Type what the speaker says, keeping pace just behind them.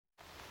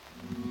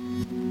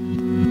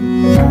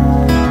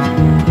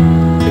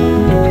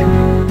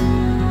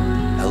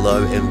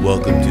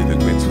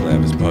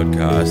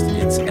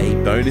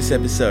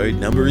bonus episode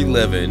number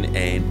 11,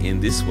 and in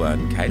this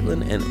one,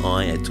 Caitlin and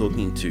I are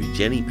talking to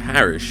Jenny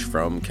Parish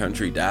from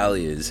Country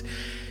Dahlias.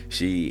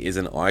 She is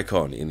an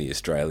icon in the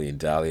Australian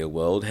dahlia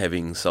world,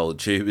 having sold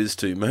tubers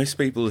to most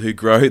people who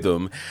grow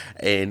them,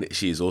 and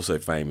she is also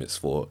famous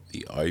for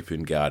the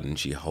open garden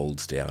she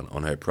holds down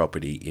on her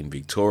property in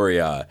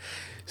Victoria.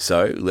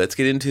 So let's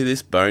get into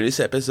this bonus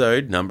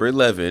episode number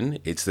 11.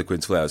 It's the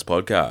Quince Flowers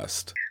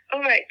podcast.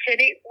 All right,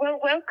 Jenny. Well,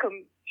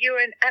 welcome. You're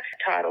an apt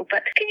title,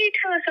 but can you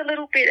tell us a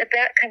little bit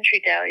about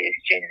Country Dahlias,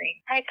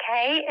 Jenny?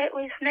 Okay, it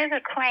was never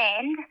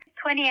planned.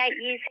 28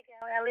 years ago,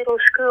 our little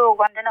school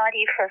won an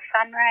idea for a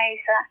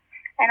fundraiser,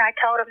 and I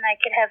told them they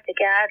could have the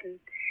garden,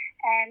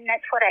 and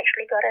that's what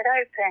actually got it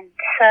open.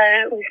 So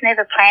it was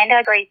never planned.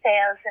 I had 3,000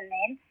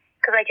 then,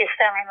 because I just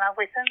fell in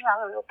love with them. I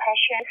was a little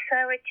passionate.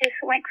 So it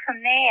just went from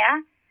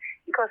there,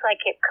 because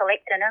I kept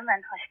collecting them,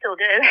 and I still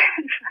do.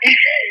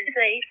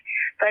 Disease.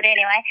 But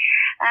anyway,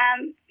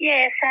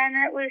 yes, and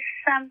it was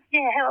how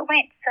it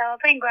went. So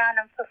I've been growing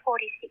them for 46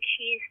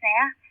 years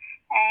now,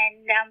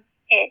 and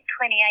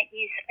 28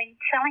 years been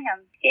selling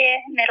them.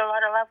 Yeah, met a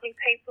lot of lovely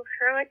people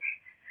through it,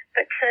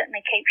 but certainly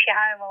keeps you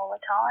home all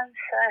the time.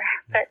 So,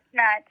 but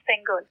no, it's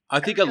been good.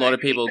 I think a lot of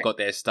people got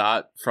their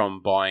start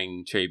from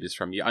buying tubers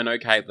from you. I know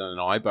Caitlin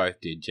and I both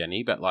did,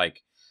 Jenny, but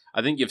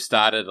I think you've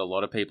started a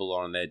lot of people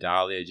on their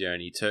dahlia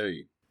journey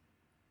too.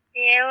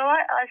 Yeah, well,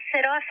 I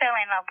said I fell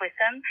in love with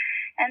them,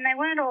 and they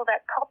weren't all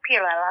that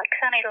popular. It's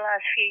only the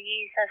last few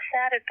years they've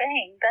started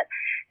being. But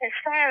as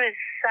far as,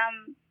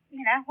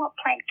 what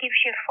plant gives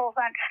you 4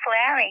 months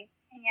flowering,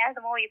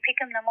 the more you pick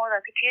them, the more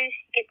they produce.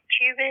 You get the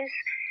tubers.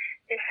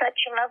 There's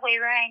such a lovely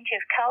range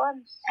of colour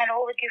and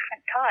all the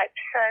different types.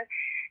 So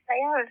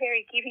they are a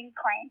very giving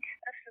plant.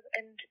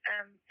 Absolutely.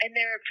 And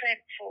they're a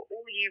plant for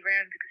all year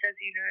round because, as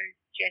you know,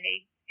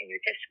 Jenny, and you're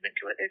a testament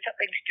to it, there's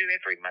something to do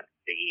every month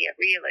of the year,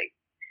 really.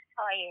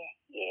 Oh,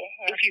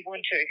 yeah. If you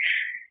want to.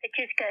 It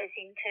just goes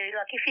into,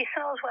 if your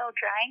soil's well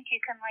drained,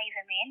 you can leave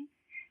them in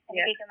and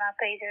dig them up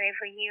either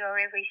every year or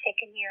every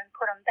second year and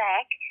put them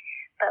back.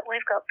 But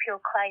we've got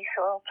pure clay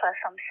soil, plus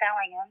I'm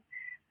selling them.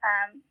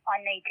 I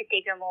need to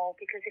dig them all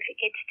because if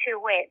it gets too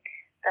wet,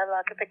 they're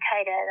like a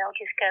potato, they'll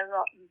just go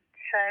rotten.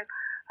 So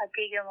I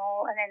dig them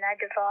all, and then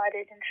they're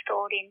divided and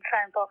stored in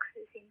foam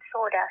boxes in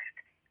sawdust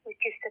with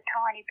just a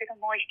tiny bit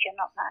of moisture,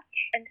 not much.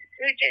 And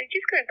so, Jenny,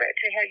 just going back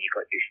to how you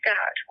got your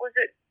start, was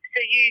it so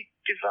you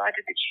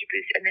divided the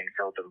tubers and then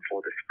sold them for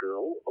the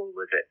school, or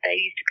was it they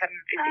used to come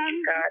and visit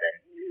your garden?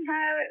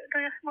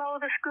 No,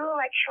 the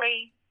school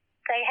actually,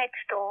 they had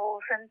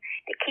stalls and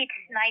the kids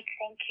made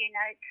thank you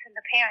notes and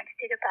the parents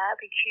did a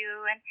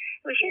barbecue, and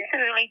it was just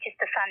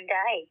just a fun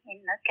day in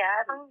the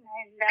garden.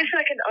 And it's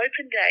like an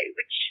open day,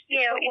 which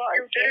it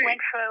was. It went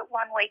for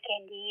 1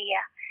 weekend a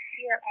year.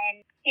 Yeah.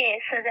 And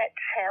so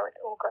that's how it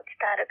all got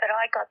started. But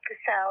I got the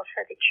sales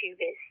for the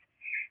tubers,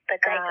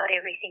 but they got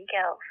everything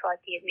else,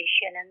 like the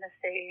admission and the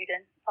food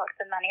and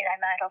the money they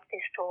made off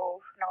their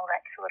stalls and all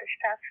that sort of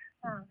stuff.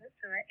 Oh, that's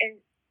all right. And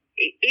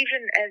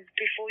even as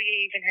before you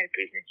even had a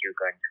business, you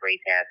were going 3,000,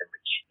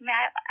 which... No,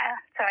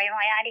 sorry,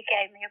 my auntie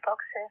gave me a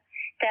box of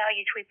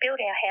dahlias. We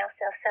built our house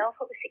ourselves.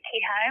 It was a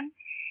kid home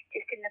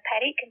just in the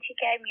paddock, and she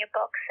gave me a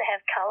box to have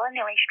colour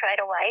nearly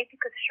straight away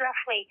because it's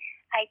roughly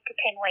 8 to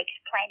 10 weeks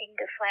planting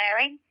to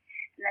flowering,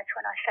 and that's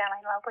when I fell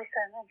in love with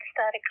them and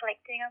started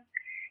collecting them,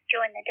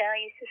 joined the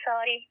Dahlia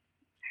Society,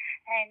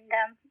 and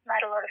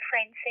made a lot of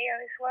friends there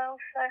as well.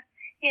 So,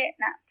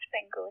 it's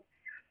been good.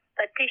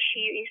 But this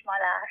year is my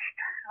last.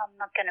 I'm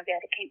not going to be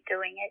able to keep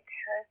doing it,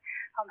 so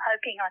I'm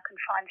hoping I can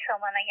find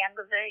someone, a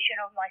younger version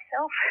of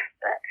myself,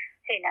 but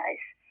who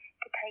knows,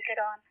 to take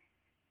it on.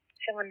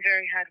 Someone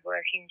very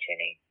hard-working,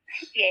 Jenny.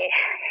 Yeah.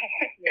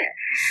 Yeah.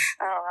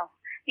 Oh, well,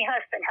 my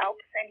husband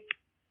helps, and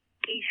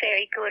he's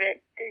very good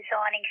at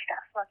designing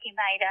stuff. Like he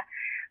made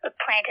a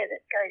planter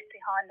that goes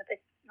behind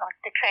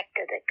the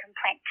tractor that can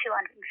plant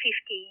 250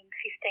 in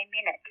 15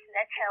 minutes. So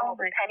that's how all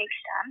the paddock's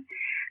done.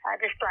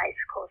 Displays,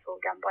 of course, all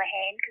done by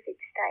hand because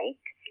it's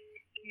staked.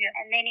 Yeah.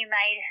 And then he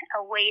made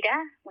a weeder,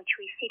 which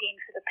we sit in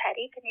for the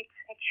paddock, and it's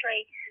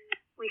actually,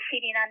 we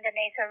sit in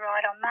underneath a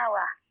ride-on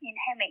mower in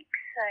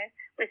hammocks, so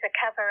with a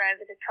cover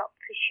over the top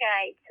for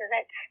shade. So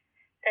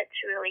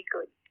that's really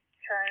good.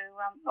 So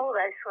all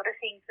those sort of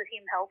things with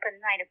him helping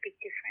made a big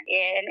difference.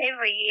 Yeah, and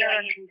every year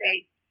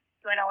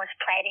when I was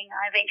planting,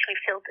 I eventually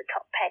filled the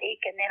top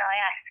paddock, and then I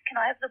asked, can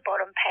I have the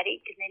bottom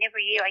paddock? And then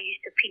every year I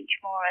used to pinch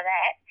more of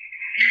that.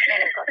 And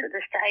then it got to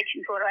the stage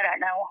and thought, I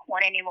don't know,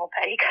 want any more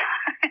paddock.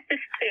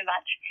 It's too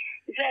much.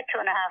 It's about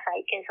 2.5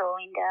 acres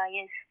all in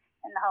dahlias,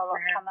 and the whole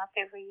lot come up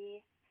every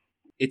year.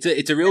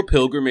 It's a real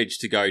pilgrimage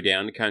to go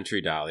down to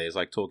Country Dahlias,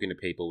 like talking to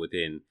people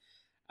within,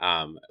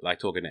 like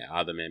talking to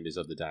other members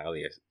of the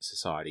Dahlia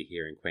Society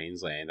here in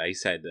Queensland. They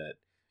said that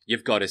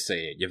you've got to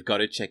see it, you've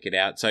got to check it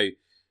out. So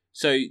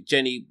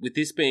Jenny, with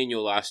this being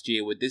your last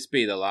year, would this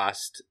be the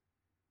last,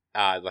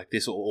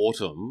 this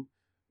autumn?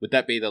 Would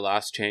that be the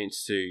last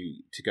chance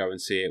to go and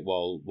see it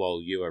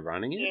while you are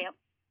running it?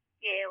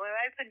 Yeah,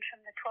 we're open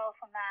from the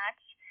 12th of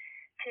March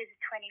to the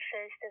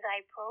 21st of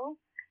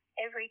April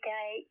every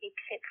day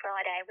except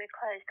Friday. We're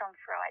closed on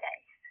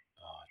Fridays.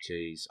 Oh,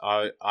 geez.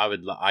 I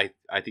would. I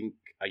think.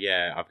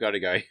 Yeah, I've got to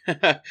go.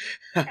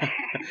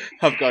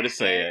 I've got to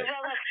see it.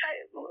 Well,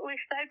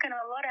 we've spoken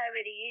a lot over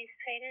the years,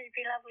 Peter. It'd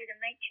be lovely to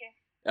meet you.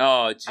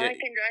 Oh, I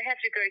think I have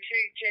to go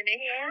too,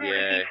 Jenny. Yeah.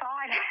 It'd be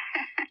fine.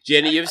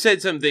 Jenny, you've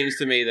said some things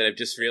to me that have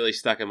just really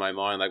stuck in my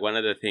mind. Like one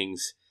of the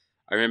things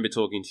I remember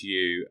talking to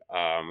you,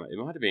 it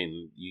might have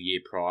been the year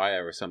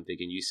prior or something,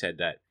 and you said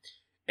that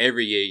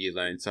every year you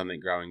learn something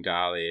growing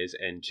dahlias,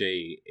 and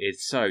gee,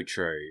 it's so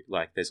true.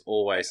 Like there's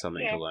always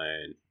something to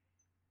learn.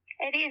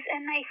 It is,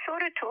 and they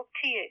sort of talk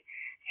to you.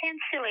 Sounds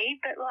silly,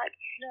 but like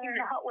in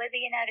the hot weather,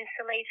 you notice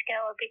the leaves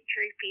go a bit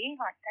droopy,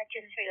 like they're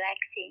just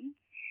relaxing.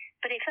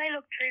 But if they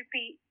look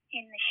droopy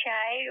in the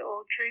shade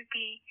or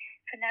droopy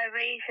for no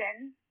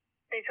reason,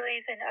 there's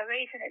even a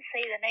reason it's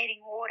either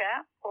needing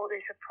water or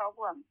there's a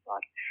problem,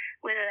 like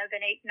whether they've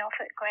been eaten off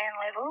at ground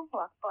level,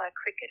 like by a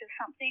cricket or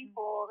something,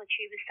 or the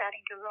tube is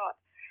starting to rot.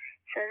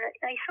 So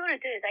they sort of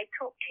do. They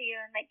talk to you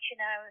and let you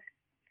know if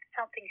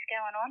something's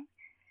going on.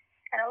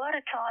 And a lot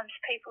of times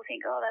people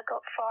think, oh, they've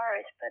got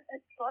virus, but a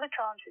lot of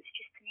times it's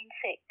just an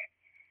insect,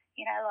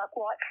 you know, like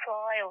white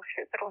fly or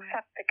it'll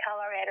suck the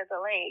colour out of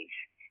the leaves.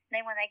 And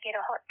then when they get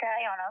a hot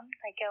day on them,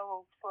 they go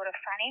all sort of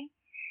funny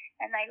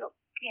and they look,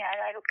 you know,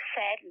 they look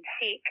sad and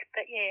sick.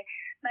 But, yeah,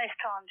 most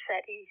times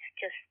that is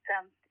just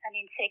an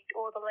insect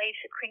or the leaves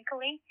are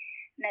crinkly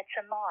and that's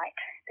a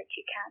mite that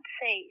you can't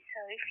see. So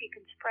if you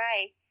can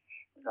spray,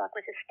 like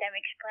with a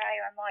stomach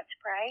spray or a mite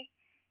spray,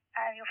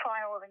 you'll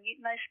find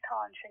most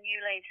times the new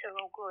leaves are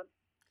all good.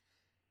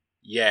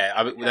 Yeah,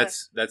 I mean,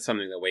 that's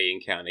something that we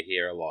encounter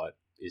here a lot.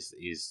 Is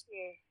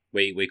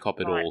we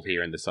cop it all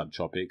here in the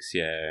subtropics.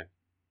 Yeah.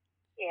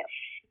 Yeah.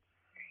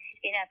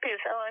 You know,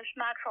 people say, oh, it's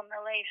marks on the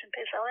leaves, and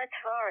people say, oh, that's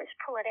virus.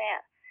 Pull it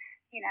out.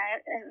 You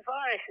know, and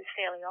virus is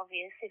fairly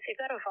obvious. If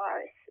you've got a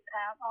virus,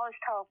 I was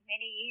told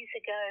many years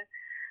ago,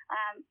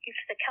 if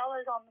the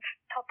colour's on the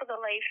top of the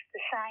leaf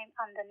the same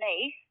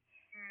underneath,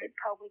 it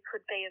probably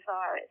could be a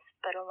virus,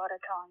 but a lot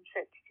of times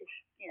it's just,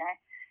 you know,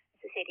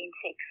 as I said,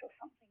 insects or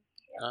something.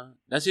 Yeah.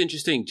 That's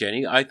interesting,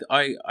 Jenny. I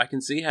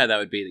can see how that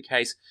would be the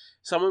case.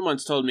 Someone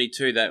once told me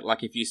too that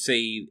like if you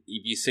see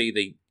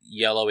the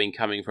yellowing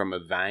coming from a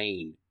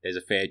vein, there's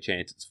a fair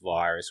chance it's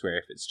virus. Where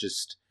if it's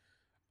just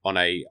on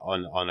a you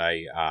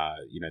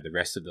know, the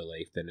rest of the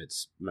leaf, then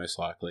it's most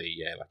likely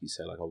like you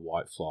said, like a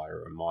white fly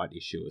or a mite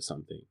issue or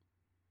something.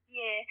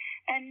 Yeah,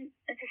 and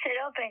as I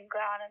said, I've been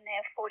growing them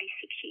now 46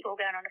 years, or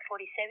going on to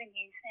 47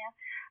 years now.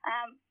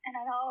 And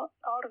an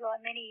older guy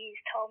many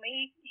years told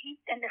me,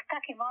 and it's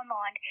stuck in my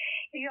mind,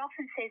 he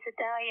often says a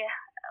dahlia,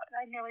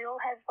 they nearly all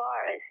have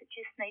virus, it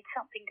just needs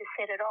something to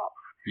set it off.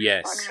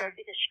 Yes. Like for a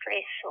bit of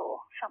stress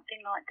or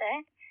something like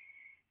that.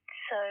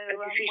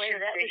 So whether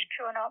that was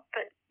true or not,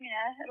 but, you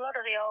know, a lot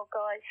of the old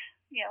guys,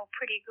 you know,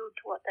 pretty good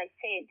to what they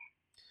said.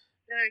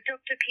 No,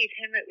 Dr. Keith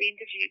Hemmett, we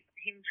interviewed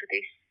him for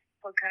this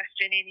podcast,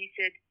 Jenny, and he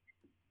said,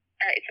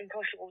 it's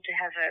impossible to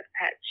have a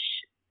patch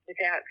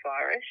without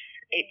virus.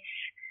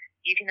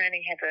 You can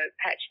only have a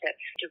patch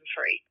that's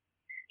symptom-free.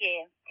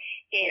 Yeah.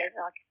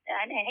 Like,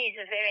 and he's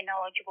a very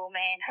knowledgeable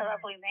man, a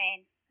lovely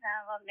man.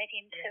 I've met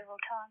him several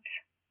times.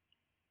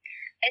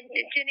 And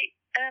Jenny,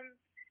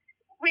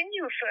 when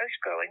you were first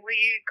growing, were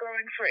you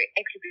growing for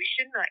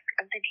exhibition? Like,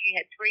 I'm thinking you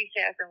had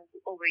 3,000,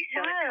 or were you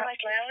selling cut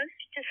flowers?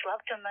 Just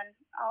loved them, and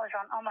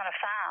I'm on a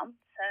farm,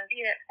 so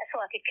that's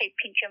why I could keep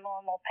pinching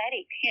more and more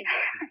paddock, you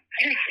know.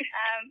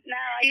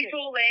 He's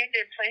all land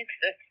and plants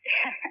it.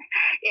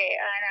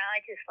 Yeah, I know.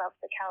 I just love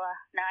the colour.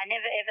 No, I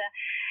never ever.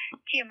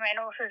 Jim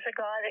Reynolds was a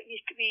guy that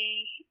used to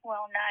be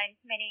well known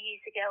many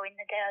years ago in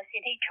the Dahlias,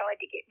 and he tried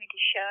to get me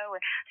to show.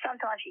 And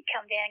sometimes he'd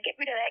come down, get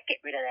rid of that.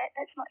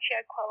 That's not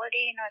show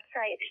quality. And I'd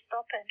say,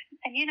 stop it.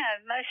 And you know,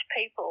 most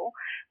people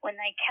when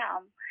they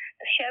come,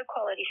 the show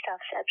quality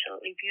stuff's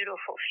absolutely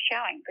beautiful for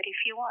showing. But if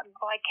you want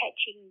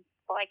eye-catching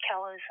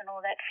colours and all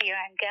that for your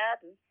own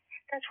garden,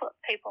 that's what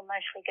people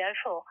mostly go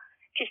for.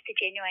 Just the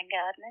genuine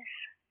gardeners.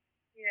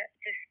 Yeah,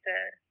 just the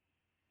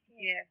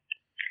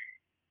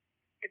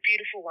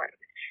beautiful ones.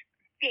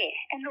 Yeah,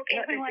 and look,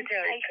 everyone's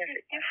taste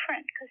is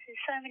different because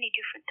there's so many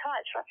different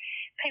types. Like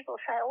people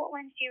say, what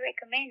ones do you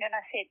recommend? And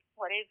I said,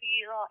 whatever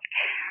you like.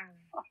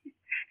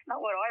 It's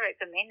not what I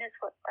recommend, it's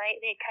what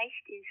their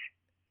taste is.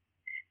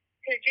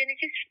 So, Jenny,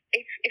 just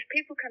if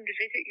people come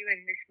to visit you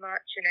in this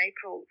March and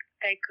April,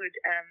 they can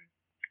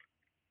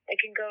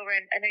go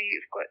around. I know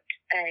you've got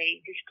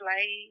a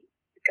display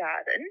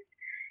garden.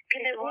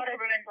 There's a lot of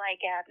display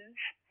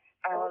gardens.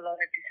 Oh, a lot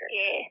of display.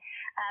 Yeah.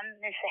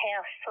 There's the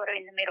house sort of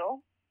in the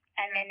middle,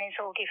 and then there's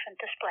all different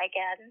display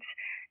gardens.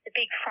 The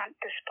big front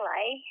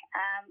display,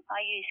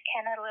 I use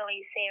canna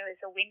lilies there as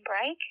a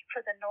windbreak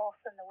for the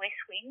north and the west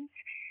winds,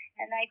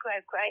 and they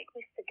grow great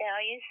with the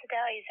dahlias. The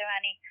dahlias are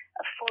only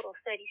a foot or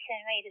 30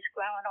 centimetres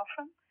growing off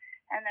them,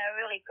 and they're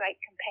a really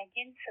great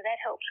companion, so that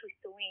helps with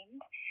the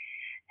wind.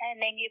 And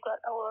then you've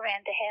got all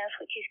around the house,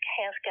 which is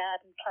house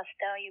garden plus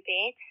dahlia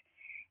beds.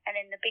 And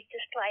then the big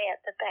display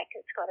out the back,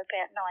 it's got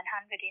about 900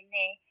 in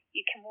there.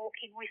 You can walk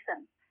in with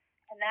them.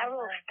 And they're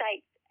all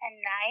staked and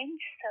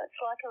named, so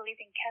it's like a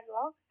living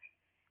catalogue.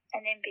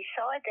 And then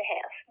beside the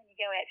house, when you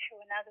go out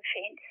through another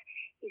fence,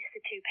 is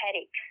the 2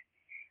 paddocks,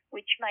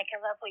 which make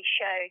a lovely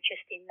show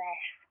just in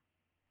mass.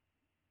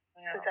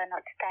 Because they're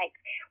not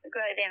staked. We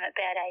grow them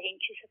about 8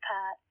 inches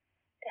apart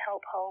to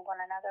help hold one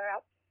another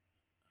up.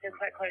 They're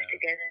quite close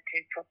together to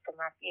prop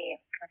them up. Yeah.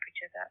 Prop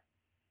each other up.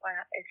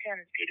 Wow, it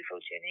sounds beautiful,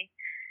 Jenny.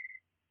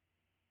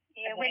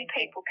 Yeah, when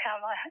people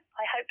come,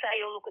 I hope they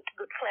all look at the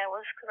good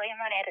flowers because I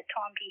run out of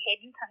time to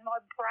head and my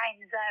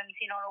brain zones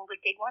in on all the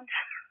dead ones.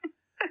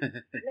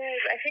 No,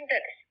 I think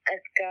that's a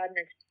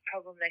gardener's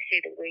problem. They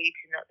see the weeds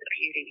and not the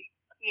beauty.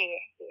 Yeah.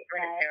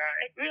 No,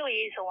 it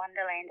really is a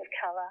wonderland of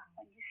colour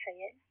when you see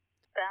it.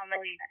 It's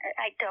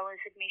 $8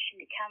 admission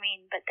to come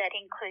in, but that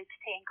includes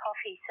tea and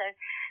coffee, so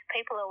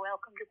people are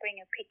welcome to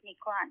bring a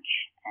picnic lunch,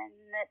 and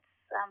that's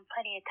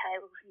plenty of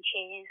tables and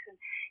chairs and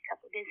a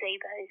couple of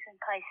gazebos and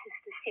places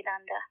to sit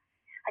under.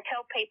 I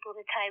tell people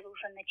the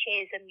tables and the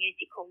chairs are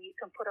musical. You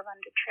can put them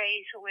under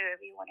trees or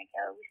wherever you want to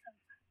go with them.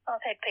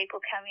 I've had people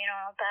come in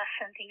on a bus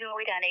and think,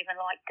 we don't even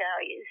like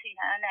dahlias,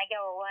 and they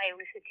go away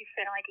with a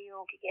different idea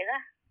altogether.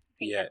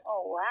 Yeah.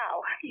 Oh,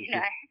 wow,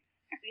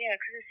 Yeah,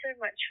 because there's so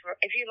much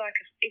if you like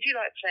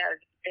flowers,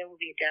 there will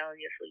be a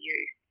dahlia for you.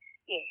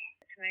 Yeah.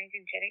 It's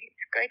amazing, Jenny.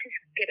 It's great to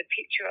get a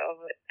picture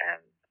of it.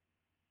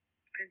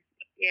 Because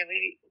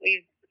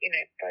we've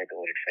both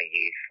ordered for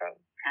you for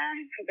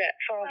about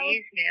 5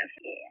 years now.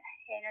 Yeah.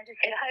 And as I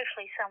said,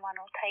 hopefully someone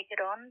will take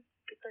it on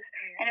because,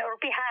 and it'll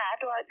be hard,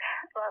 like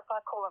I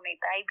call them my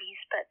babies,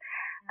 but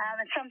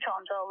and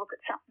sometimes I'll look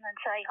at something and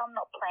say, I'm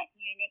not planting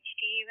you next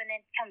year, and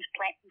then comes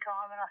planting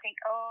time and I think,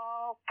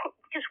 put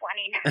just one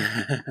in.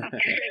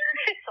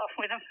 It's off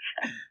with them.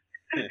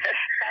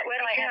 But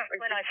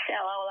when I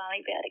sell, I'll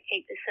only be able to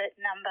keep a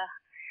certain number.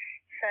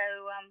 So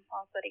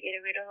I've got to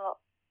get rid of a lot.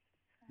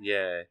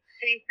 Yeah.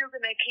 So you're still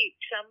going to keep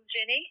some,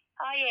 Jenny?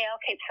 Oh, yeah,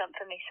 I'll keep some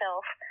for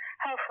myself.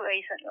 Health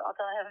reasons, like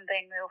I haven't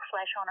been real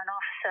flash on and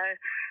off, so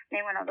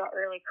then when I got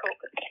really crook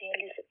at the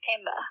end of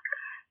September,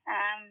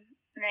 and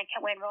then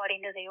went right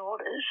into the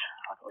orders,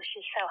 it was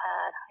just so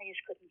hard. I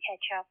just couldn't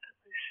catch up.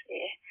 It was,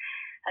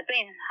 I'd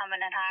been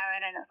humming and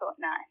hawing, and I thought,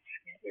 no,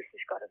 this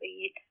has got to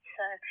be it.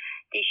 So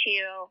this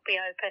year I'll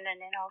be open, and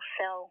then I'll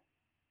sell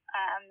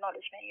not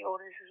as many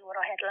orders as what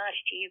I had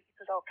last year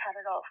because I'll cut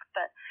it off.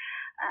 But,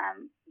 I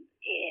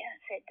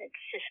said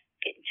it's just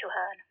getting too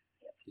hard.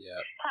 Yeah.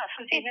 Plus,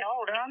 I'm getting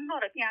older. I'm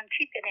not a young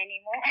chicken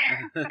anymore.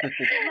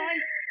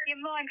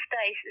 Your mind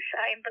stays the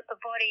same, but the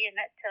body and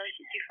that tells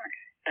you different.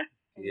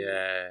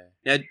 Yeah.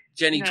 Now,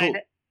 Jenny,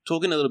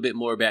 talking a little bit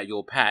more about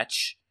your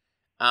patch,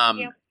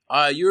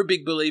 you're a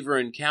big believer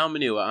in cow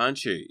manure,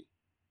 aren't you?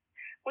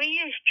 We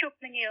use chook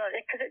manure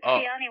because it's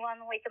the only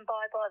one we can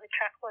buy by the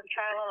truckload and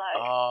trailer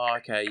load. Oh,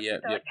 okay, yeah.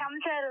 So it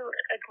comes out of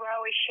a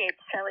grower shed,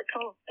 so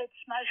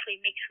it's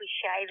mostly mixed with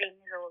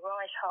shavings or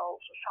rice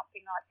hulls or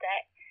something like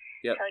that.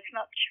 Yep. So it's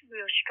not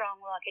real strong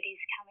like it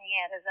is coming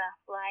out of a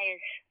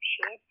layers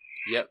shed.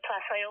 Yep.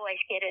 Plus, I always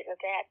get it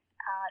about,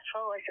 it's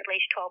always at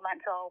least 12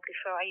 months old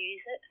before I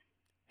use it.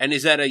 And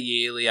is that a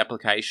yearly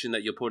application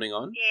that you're putting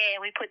on?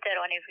 Yeah, we put that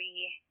on every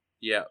year.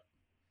 Yeah.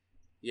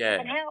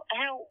 Yeah. And how?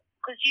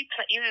 Because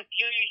you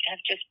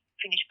have just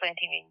finished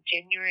planting in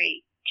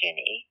January,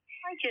 Jenny.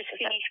 I just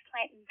finished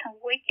planting a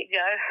week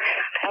ago.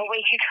 A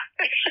week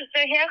ago. So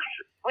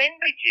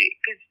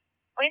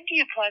when do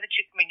you apply the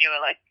chicken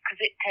manure? Because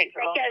it takes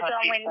a long time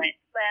to plant.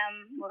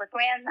 The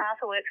ground,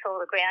 Arthur works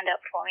all the ground up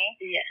for me.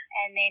 Yeah.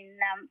 And then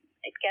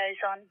it goes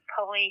on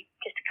probably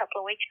just a couple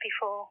of weeks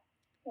before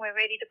we're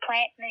ready to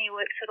plant, and then he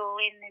works it all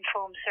in and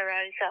forms the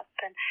rows up.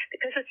 And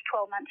because it's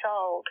 12 months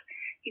old,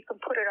 you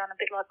can put it on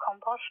a bit like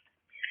compost.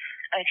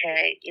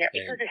 Okay, yeah.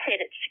 Because I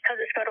said it's because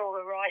it's got all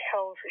the rice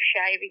hulls or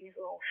shavings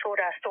or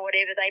sawdust or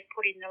whatever they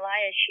put in the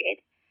layer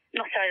shed.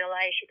 Not the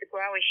layer shed, the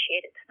grower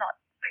shed. It's not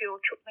pure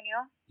chook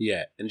manure.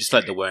 Yeah, and just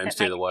let the worms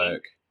do the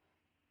work.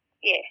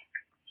 Yeah.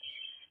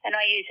 And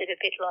I use it a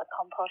bit like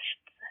compost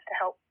to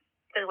help,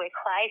 because we're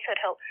clay, so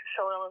it helps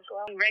the soil as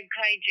well. Red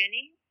clay,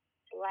 Jenny?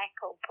 Black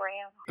or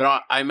brown.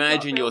 But I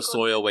imagine your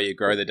soil where you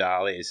grow the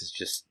dahlias is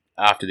just,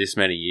 after this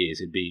many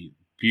years, it'd be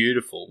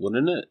beautiful,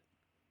 wouldn't it?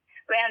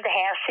 Around the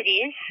house it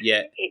is.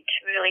 Yeah. It's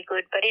really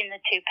good, but in the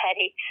 2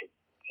 paddocks,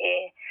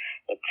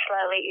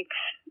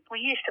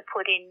 we used to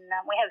put in,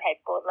 we have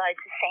had bought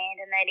loads of sand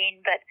and that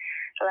in, but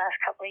the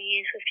last couple of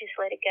years we've just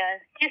let it go.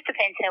 It just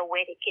depends how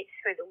wet it gets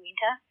through the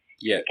winter.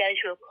 Yeah. It goes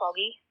real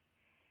cloggy.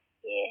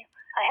 Yeah.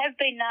 I have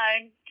been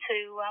known to,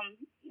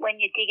 when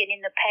you're digging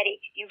in the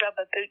paddock, your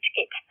rubber boots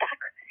get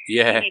stuck.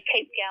 Yeah. And you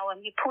keep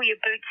going. You pull your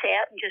boots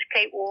out and just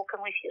keep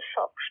walking with your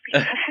socks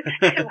because it's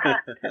too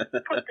hard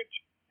to put the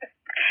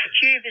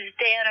tubers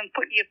down and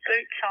put your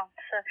boots on.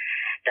 So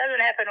it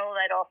doesn't happen all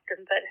that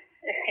often, but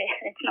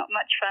it's not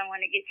much fun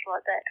when it gets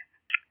like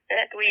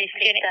that. We used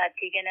to start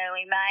digging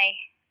early May,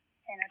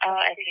 and I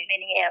try to get as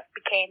many out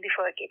we can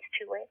before it gets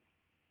too wet.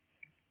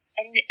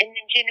 And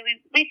then, Jenny,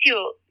 do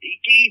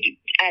you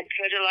add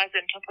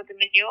fertiliser on top of the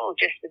manure or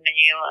just the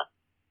manure?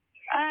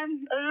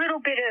 A little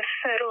bit of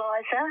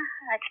fertiliser.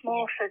 It's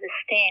more for the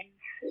stems.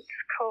 It's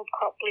called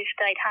Crop Lift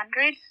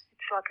 800.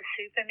 It's like a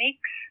super mix.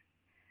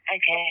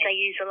 Okay. They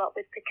use a lot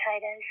with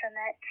potatoes and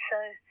that. So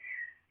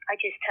I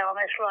just tell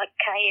them it's like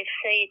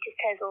KFC. It just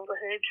has all the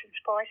herbs and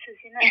spices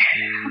in it.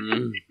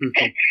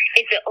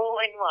 Is it all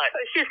in one?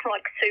 It's just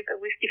like super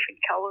with different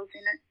colours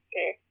in it.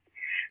 Yeah.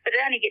 But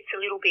it only gets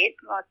a little bit.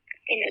 Like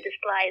in the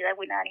display, they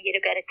would only get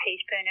about a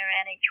teaspoon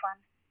around each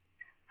one.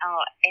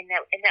 Oh, and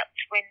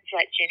that's when's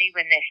that, Jenny,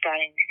 when they're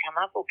starting to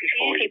come up or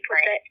before you put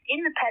plant? that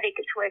in the paddock.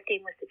 It's worked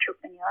in with the chook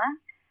manure.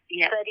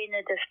 Yeah. But in the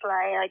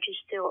display, I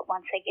just do it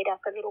once they get up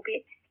a little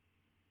bit.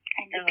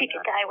 And you pick a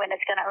day when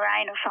it's going to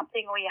rain or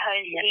something, or you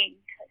hose it in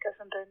so it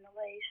doesn't burn the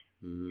leaves.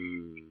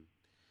 Mm.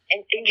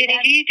 And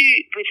Jenny, do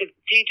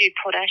you do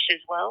potash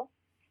as well?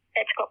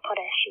 That's got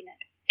potash in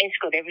it. It's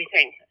got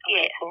everything.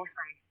 Yeah. Oh,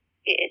 awesome.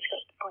 Yeah, it's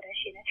got the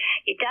potash in it.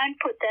 You don't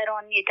put that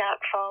on your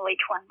dark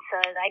foliage one, so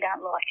they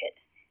don't like it.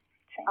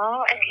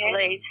 Oh, okay.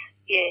 Leaves,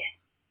 yeah.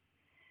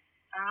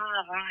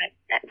 Ah, right.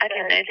 I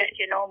don't know. Just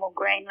your normal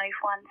green leaf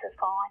ones are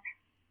fine.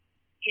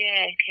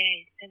 Yeah,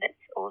 okay. So that's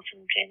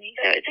awesome, Jenny.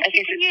 So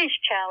you can use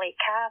Charlie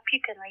Carp,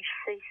 you can use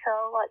sea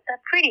salt, like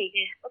they're pretty.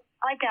 Yeah.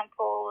 I dump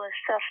all the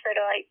stuff that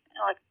I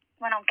like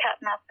when I'm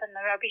cutting up and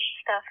the rubbish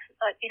stuff,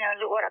 like, you know,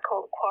 what I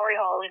call a quarry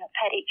hole in a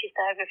paddock just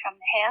over from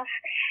the house.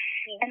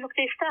 Yeah. And look,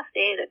 there's stuff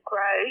there that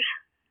grows,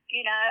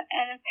 you know,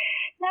 and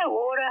no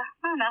water,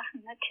 no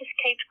nothing. It just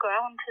keeps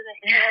growing to the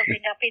cows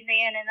end up in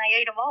there and then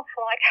they eat them off.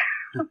 Like,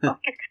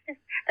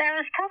 they're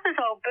as tough as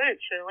old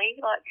boots,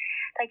 really. Like,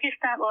 they just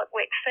don't like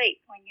wet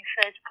feet when you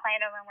first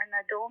plant them and when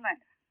they're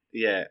dormant.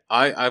 Yeah,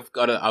 I've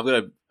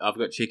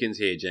got chickens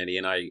here, Jenny,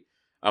 and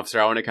I've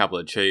thrown a couple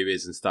of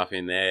tubers and stuff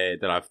in there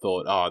that I've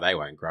thought, oh, they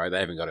won't grow. They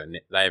haven't got a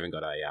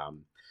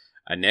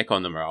neck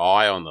on them or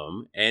eye on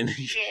them, and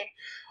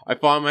I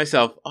find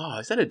myself, oh,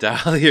 is that a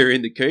dahlia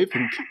in the coop?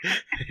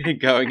 And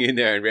going in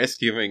there and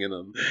rescuing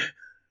them.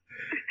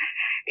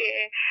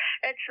 Yeah,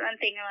 that's one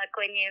thing. Like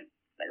when you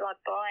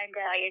buying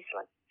dahlias,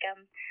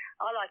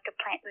 I like to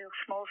plant real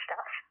small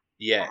stuff.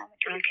 Yeah.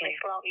 It's less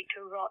likely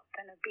to rot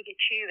than a bigger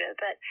tuber,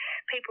 but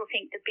people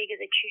think the bigger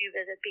the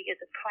tuber, the bigger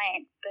the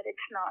plant, but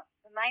it's not.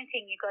 The main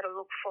thing you've got to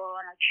look for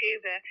on a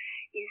tuber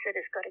is that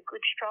it's got a good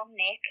strong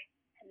neck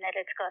and that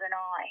it's got an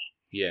eye.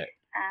 Yeah.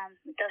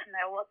 It doesn't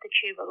matter what the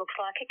tuber looks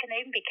like. It can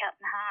even be cut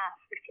in half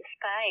with your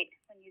spade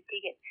when you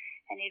dig it,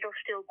 and it'll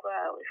still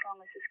grow as long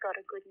as it's got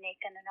a good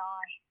neck and an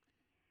eye.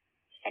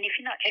 And if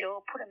you're not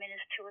sure, put them in as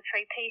 2 or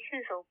 3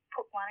 pieces or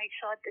put one each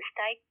side the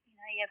stake. You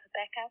know, you have a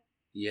backup.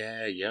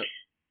 Yeah, yep.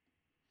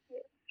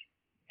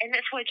 And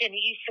that's why, Jenny,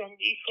 you send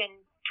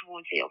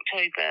towards the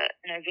October,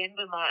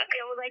 November mark.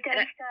 Yeah, well, they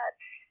don't start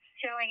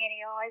showing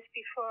any eyes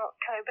before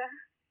October.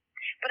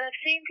 But I've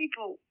seen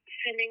people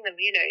sending them,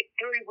 you know,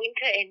 through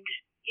winter and,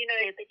 you know.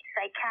 Yeah, but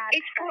they can't.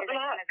 It's good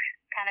luck.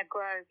 Kind of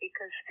grow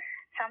because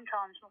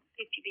sometimes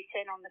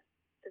 50% on the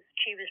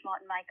tubers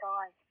might make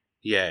eyes.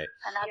 Yeah.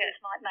 And others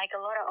might make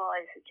a lot of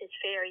eyes. It just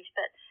varies.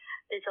 But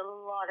there's a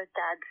lot of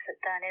duds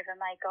that don't ever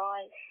make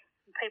eyes.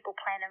 People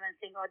plant them and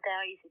think, oh,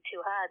 dahlias are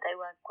too hard, they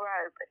won't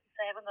grow. But if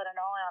they haven't got an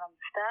eye on them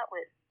to start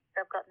with,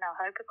 they've got no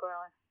hope of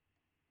growing.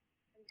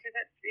 And so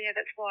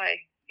that's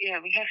why,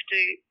 we have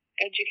to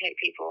educate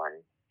people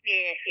on.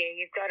 Yeah,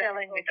 you've got to. Down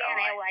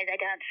our way, they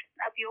don't.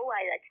 Up your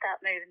way, they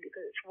start moving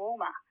because it's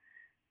warmer.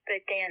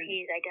 But down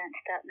here, they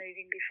don't start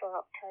moving before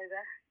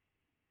October.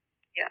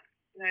 Yeah.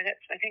 No,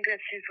 I think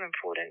that's super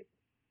important.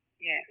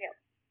 Yeah. Yep.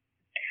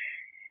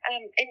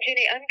 And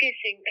Jenny, I'm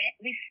guessing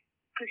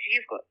because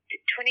you've got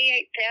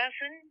 28,000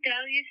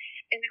 dahlias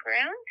in the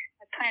ground?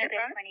 I planted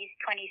about 20,000,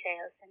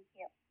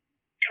 yep.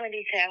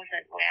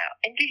 20,000, wow.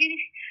 And do you,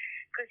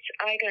 because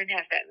I don't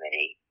have that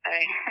many.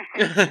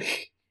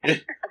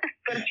 I've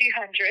got a few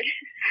hundred.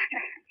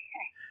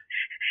 Okay.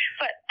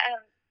 But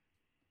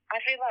I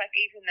feel like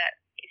even that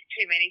is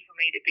too many for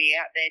me to be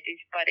out there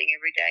disbudding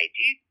every day. Do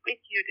you,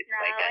 with your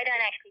display? No, I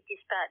don't actually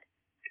disbud.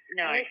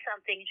 No. Unless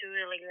something's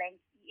really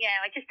lengthy.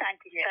 Yeah, I just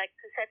don't disbud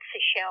because that's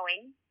for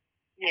showing.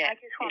 Yeah. I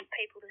just want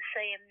people to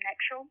see them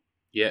natural.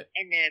 Yeah.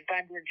 And the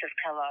abundance of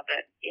colour.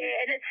 But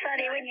yeah, and it's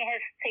funny when you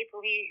have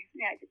people who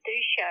that do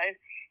show,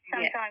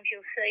 sometimes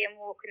you'll see them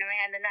walking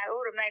around and they're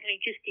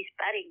automatically just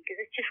disbudding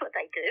because it's just what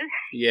they do.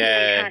 Yeah.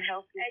 You can't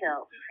help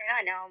yourself. And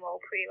I know them all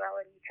pretty well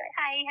and you say,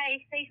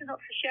 hey, these are not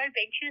for show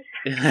benches.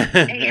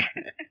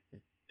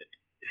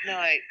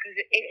 No, because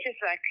it's just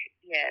like,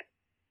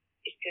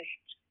 it's just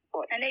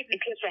what. And even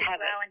it's people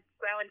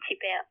grow and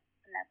tip out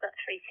and they've got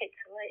 3 sets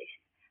of leaves.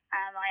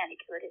 I only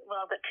do it.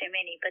 Well, I've got too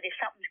many, but if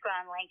something's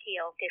growing lanky,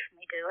 I'll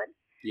definitely do it.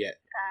 Yeah.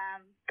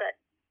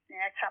 But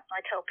that's something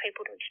I tell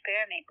people to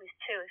experiment with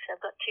too. If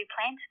they've got 2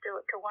 plants,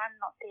 do it to one,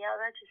 not the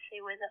other, to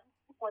see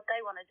what they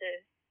want to do.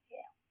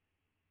 Yeah.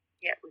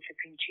 Yeah, with the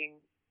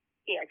pinching.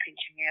 Yeah,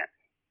 pinching out.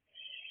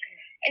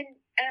 And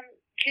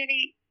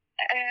Jenny,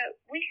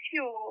 with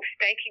your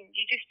staking,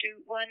 you just do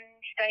one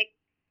stake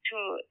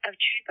to a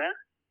tuber?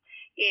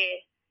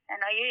 Yeah. And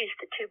I use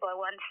the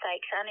 2x1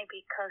 stakes only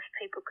because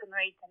people can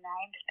read the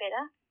names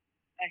better.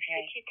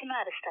 Okay. But your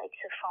tomato stakes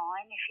are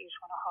fine if you just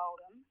want to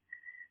hold them.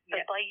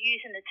 But by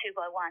using the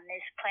 2x1,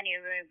 there's plenty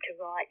of room to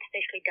write,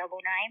 especially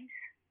double names.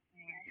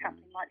 You know,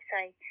 something like,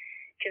 say,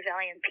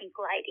 Javalian Pink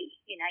Lady.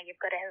 You know,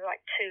 you've got to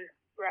write 2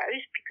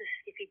 rows because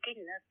if you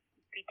didn't,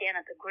 it'd be down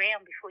at the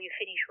ground before you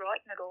finish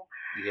writing it all.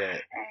 Yeah.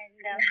 And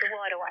the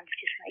wider ones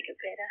just make it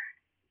better.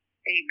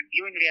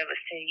 You wouldn't be able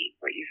to see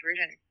what you've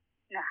written.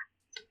 No.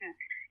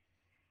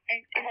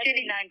 And I've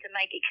been known to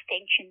make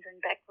extensions and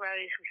back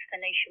rows with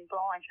Venetian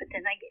blinds, but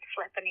then they get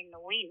flapping in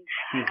the wind.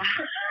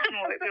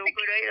 Doesn't work real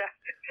good either.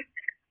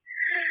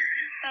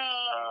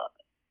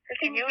 The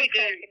thing you we also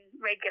do. can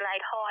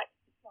regulate height.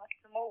 Like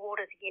the more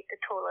water you get, the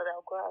taller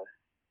they'll grow.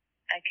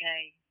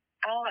 Okay.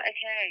 Oh,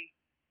 okay.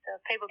 So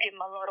if people give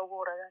them a lot of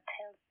water,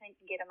 they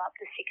can get them up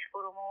to 6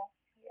 foot or more.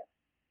 Yep.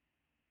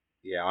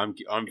 Yeah,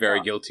 I'm very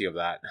guilty of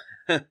that.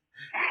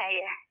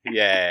 Yeah.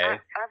 Yeah.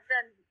 I've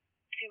done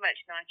too much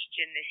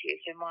nitrogen this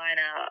year, so mine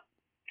are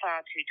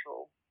far too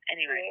tall.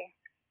 Anyway.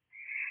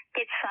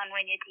 Yeah. Gets fun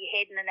when you're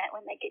heading and that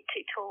when they get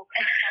too tall.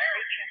 I can't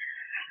reach them.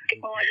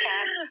 Well, I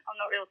can't. I'm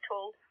not real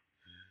tall.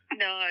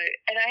 No,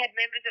 and I had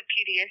members of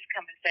QDS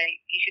come and say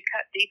you should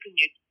cut deep in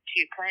your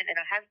plant, and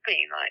I have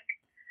been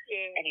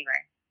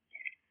Anyway,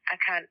 I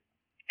can't.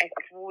 I've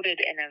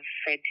watered and I've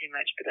fed too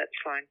much, but that's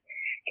fine.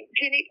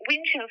 Jenny,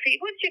 Chelsea,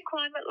 what's your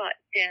climate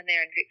like down there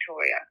in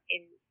Victoria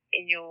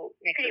in your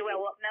neck? Pretty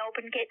well what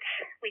Melbourne gets.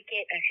 We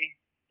get. Okay.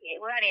 Yeah,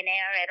 we're only an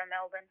hour out of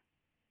Melbourne.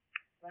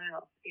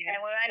 Wow. Yeah. And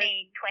we're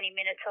only 20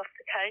 minutes off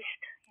the coast,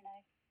 you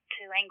know,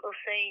 to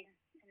Anglesea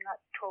and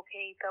like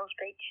Torquay, Bells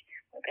Beach.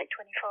 We're about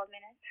 25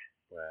 minutes.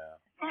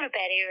 Wow. Not a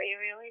bad area,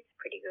 really. It's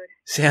pretty good.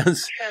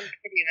 Sounds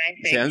pretty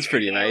amazing. Sounds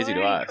pretty amazing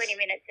we're to only us. 20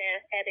 minutes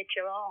out of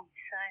Geelong,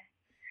 so.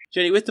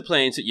 Jenny, with the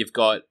plants that you've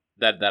got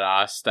that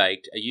are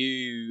staked, are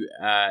you?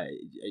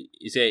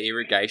 Is there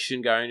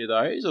irrigation going to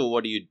those, or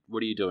what are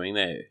you doing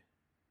there?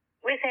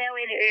 With our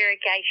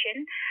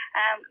irrigation,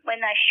 when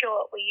they're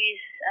short, we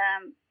use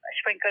a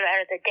sprinkler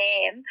out of the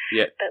dam.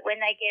 Yeah. But when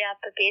they get up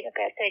a bit,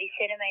 about 30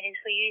 centimetres,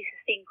 we use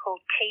a thing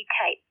called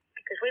T-tape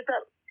because we've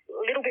got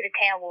a little bit of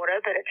town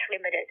water, but it's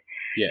limited.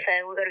 Yeah.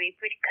 So we've got to be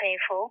pretty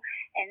careful.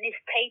 And this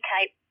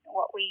T-tape,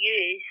 what we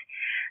use,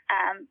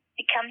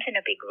 it comes in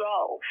a big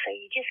roll. So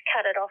you just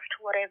cut it off to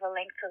whatever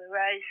length of the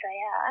rows they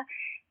are.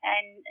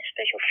 And a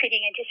special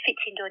fitting, it just fits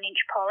into an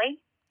inch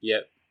poly.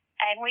 Yep.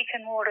 And we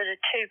can water the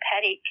 2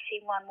 paddocks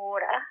in one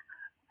water.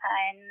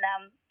 And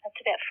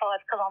that's about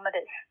 5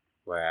 kilometres.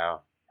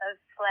 Wow. Of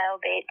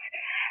flower beds.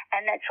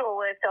 And that's all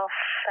worked off,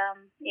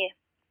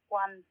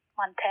 one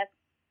tap.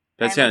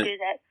 That sounds do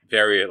that.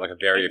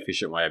 very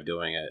efficient way of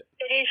doing it.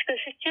 It is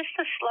because it's just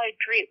a slow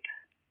drip.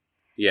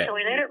 Yeah. So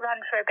we let it run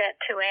for about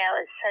 2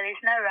 hours. So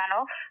there's no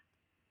runoff.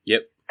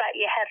 Yep. But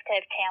you have to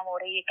have town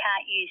water. You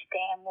can't use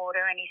dam water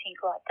or anything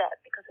like that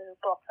because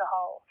it'll block the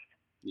holes.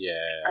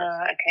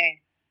 Yeah. Okay.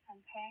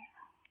 Okay.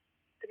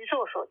 But there's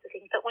all sorts of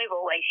things. But we've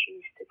always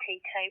used the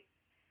T-tape.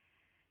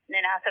 And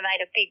then Arthur made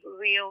a big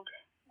reel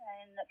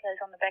and that goes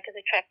on the back of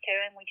the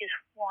tractor and we just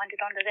wind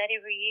it onto that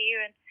every year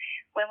and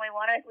when we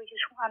want it we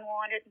just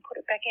unwind it and put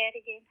it back out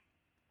again.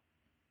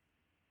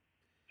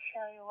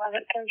 So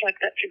that sounds like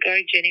that's a go,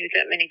 Jenny, with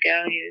that many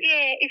dahlias.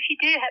 Yeah, if you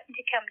do happen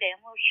to come down,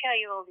 we'll show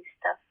you all this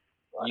stuff.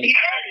 What he's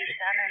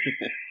done and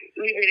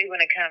we really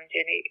want to come,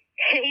 Jenny.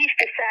 He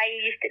used to say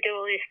he used to do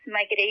all this to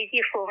make it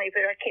easier for me,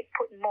 but I kept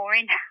putting more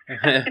in.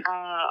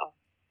 Oh.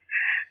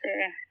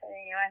 Yeah, so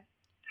anyway.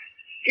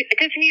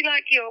 Does he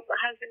like your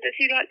husband? Does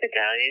he like the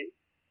dahlias?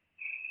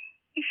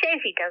 He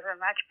says he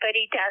doesn't much, but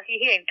he does. You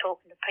hear him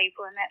talking to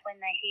people and that when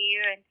they're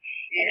here, and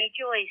he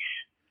enjoys.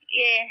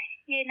 Yeah,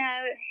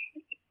 no.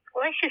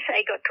 Well, let's just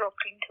say he got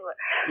dropped into it.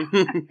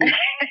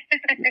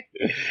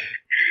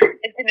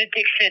 It's an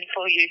addiction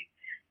for you.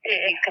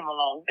 Yeah, he's come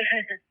along.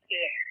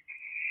 Yeah.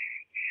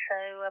 So,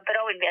 but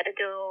I wouldn't be able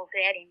to do it all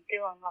without him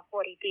doing like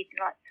what he did,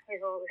 like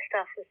with all the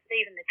stuff, with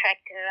even the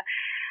tractor.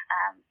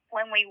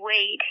 When we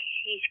weed,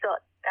 he's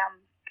got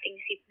things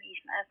he's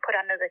put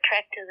under the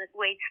tractor that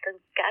weeds the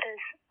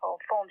gutters or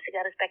forms the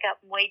gutters back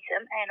up and weeds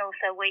them, and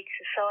also weeds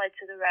the sides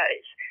of the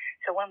rows.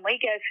 So when we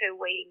go through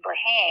weeding by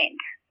hand,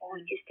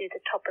 we just do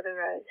the top of the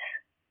rows.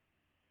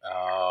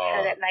 Oh.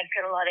 So that makes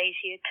it a lot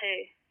easier too.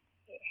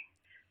 Yeah.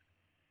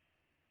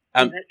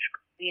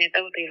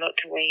 That would be a lot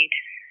to weed.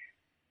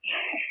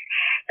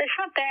 But it's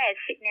not bad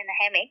sitting in the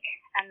hammock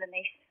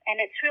underneath,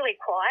 and it's really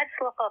quiet. It's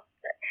like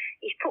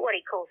he's put what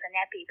he calls a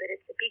nappy, but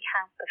it's a big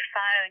hump of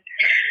foam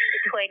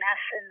between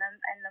us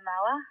and the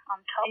mower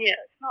on top. Yeah.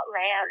 So it's not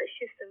loud. It's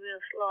just a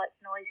real slight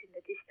noise in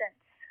the distance.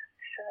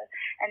 So,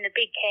 and the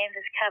big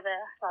canvas cover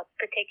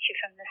protects you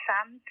from the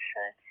sun.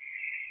 So,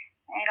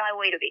 and I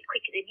weed a bit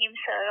quicker than him,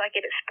 so I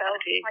get it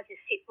spelled. I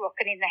just sit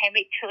rocking in the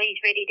hammock till he's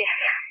ready to,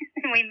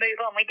 and we move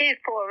on. We do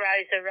 4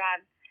 rows a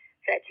run,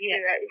 so that's 2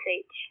 rows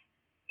each.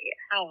 Yeah.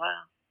 Oh,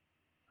 wow.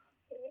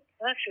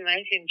 Well, that's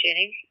amazing,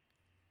 Jenny.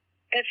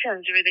 That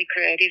sounds really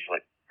creative,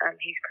 what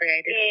he's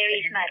created. Yeah,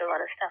 he's made a lot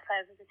of stuff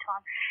over the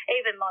time.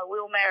 Even my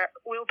wheelbarrow,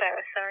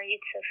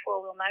 it's a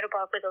 4-wheel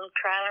motorbike with a little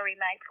trailer he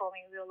made for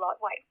me, real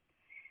lightweight.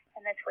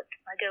 And that's what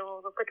I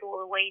do, put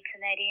all the weeds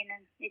and that in,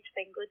 and it's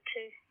been good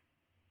too.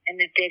 And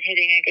the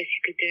deadheading, I guess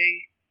you could do.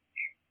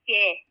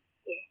 Yeah.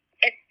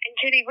 And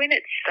Jenny, when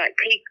it's like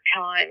peak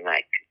time,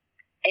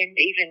 and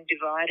even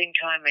dividing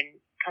time and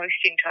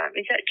posting time,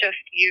 is that just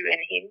you and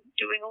him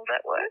doing all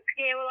that work?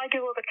 Yeah, well, I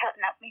do all the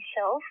cutting up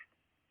myself.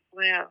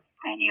 Wow.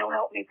 And he'll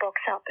help me box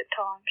up at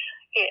times.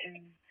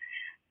 Yeah.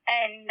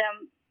 And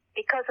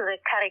because of the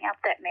cutting up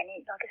that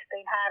many, it's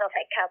been hard. I've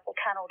had carpal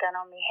tunnel done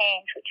on my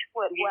hands, which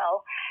worked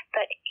well.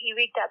 But he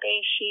rigged up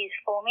air shears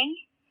for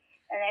me,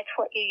 and that's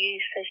what you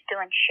use for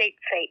doing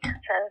sheep feet.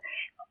 So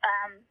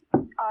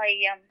I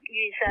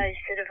use those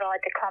to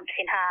divide the clumps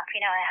in half.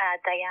 You know how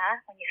hard they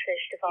are when you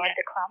first divide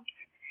the clumps.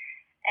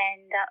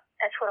 And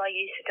that's what I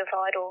use to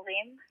divide all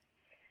them.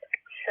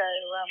 So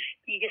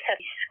you just have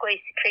to squeeze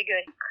the trigger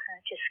and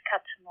it just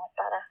cuts them like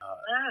butter.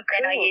 Cool.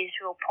 Then I use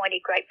real pointy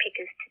grape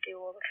pickers to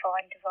do all the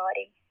fine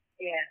dividing.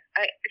 Yeah.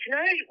 It's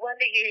no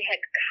wonder you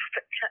had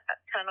carpet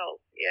tunnel.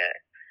 Yeah.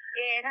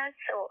 Yeah, no,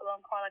 it's a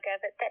long while ago,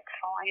 but that's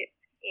fine.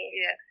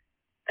 Yeah.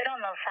 But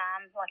on the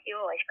farm, you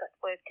always got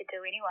work to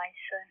do anyway,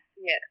 so...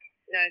 Yeah.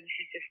 No, this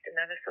is just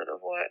another sort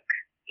of work.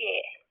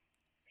 Yeah.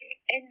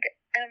 And,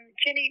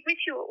 Jenny, with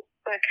your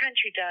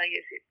Country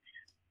Dahlias, it's,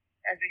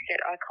 as we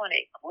said,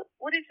 iconic.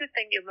 What is the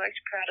thing you're most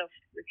proud of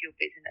with your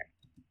business?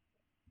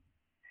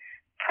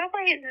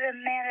 Probably the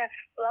amount of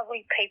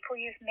lovely people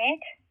you've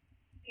met,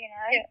 you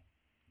know,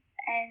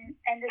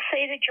 and to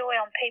see the joy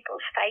on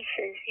people's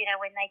faces, you know,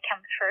 when they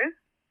come through,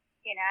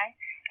 you know.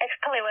 That's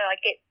probably where I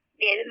get,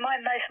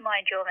 most of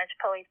my enjoyment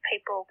is probably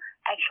people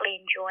actually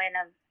enjoying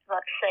them,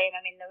 seeing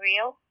them in the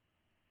reel.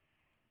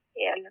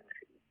 Yeah,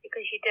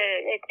 because you do,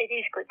 it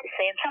is good to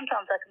see them.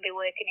 Sometimes I can be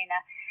working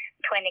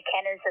between the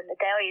canners and the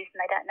dahlias and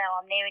they don't know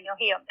I'm there and you'll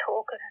hear them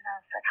talking and I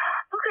was like,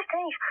 look at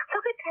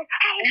this,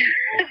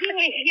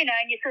 hey, you know,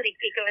 and you sort of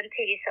giggle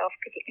to yourself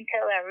because you can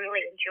tell they're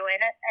really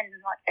enjoying it and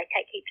they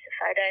take heaps of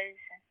photos.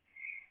 And,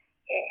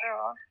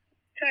 Oh,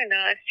 so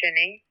nice,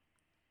 Jenny.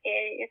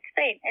 Yeah,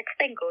 it's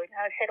been good.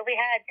 I said it'll be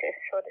hard to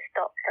sort of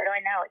stop, but I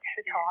know it's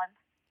the time.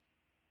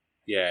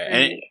 Yeah,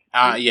 and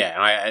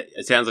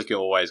it sounds like you're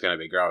always going to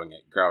be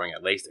growing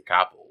at least a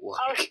couple.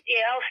 I'll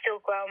still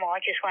grow more. I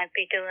just won't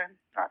be doing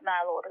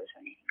mail orders or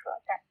anything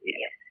like that.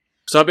 Yeah.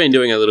 So I've been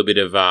doing a little bit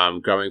of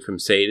growing from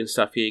seed and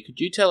stuff here. Could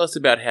you tell us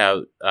about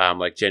how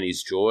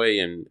Jenny's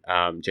Joy and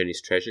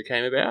Jenny's Treasure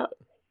came about?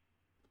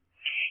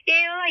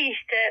 Yeah, I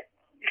used to,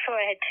 before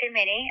I had too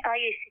many, I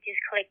used to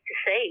just collect the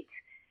seeds.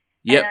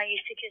 Yep. And I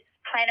used to just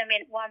plant them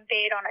in one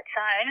bed on its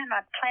own and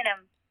I'd plant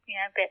them, you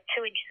know, about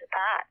 2 inches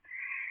apart.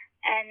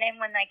 And then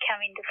when they come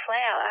into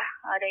flower,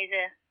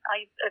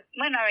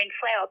 when they were in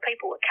flower,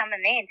 people were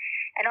coming in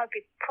and I'd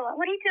be pulling,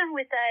 what are you doing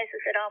with those? I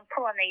said, I'm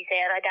pulling these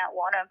out. I don't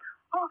want them.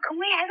 Oh,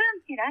 can we have them?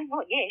 You know,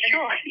 well, yeah,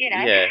 sure, you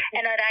know. Yeah.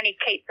 And I'd only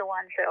keep the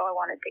ones that I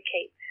wanted to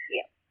keep.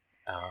 Yeah.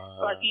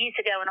 Years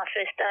ago when I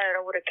first started,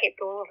 I would have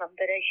kept all of them.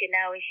 But as you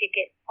know, as you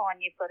get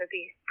on, you've got to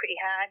be pretty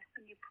hard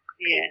when you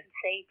put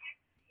seeds.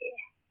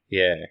 Yeah.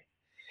 Yeah.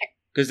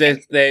 Because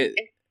they're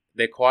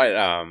quite...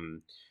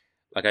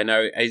 I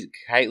know,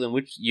 Caitlin,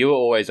 you were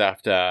always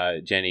after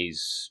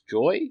Jenny's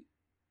Joy?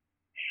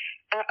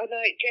 No,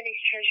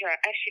 Jenny's Treasure. I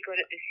actually got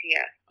it this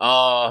year.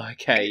 Oh,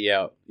 okay,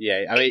 yeah.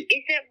 I mean,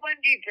 is that one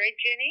you bred,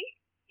 Jenny?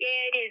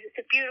 Yeah, it is. It's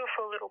a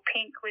beautiful little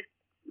pink with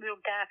real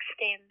dark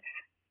stems.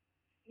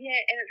 Yeah,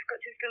 and it's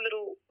got just a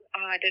little,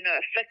 I don't know,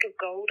 a fleck of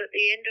gold at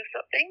the end or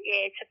something.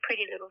 Yeah, it's a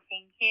pretty little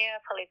thing. Yeah,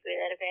 I probably grew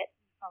that about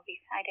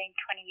maybe 18,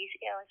 20 years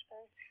ago, I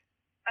suppose.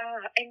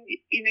 And,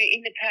 you know,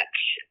 in the patch,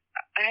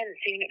 I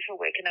hadn't seen it for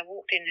a week, and I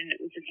walked in, and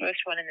it was the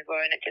first one in the row,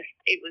 and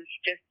it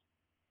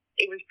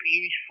was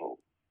beautiful.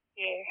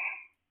 Yeah.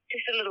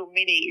 Just a little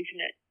mini,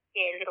 isn't it?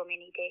 Yeah, a little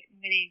mini deck.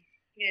 Mini,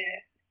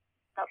 yeah.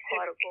 Not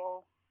quite a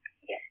ball.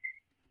 Yeah.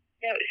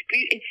 No,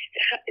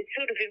 it's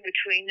sort of in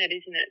between that,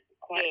 isn't it?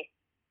 Quite.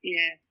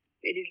 Yeah,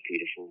 it is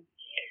beautiful.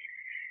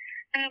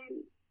 And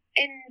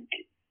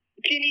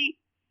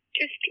Jenny,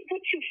 just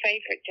what's your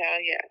favourite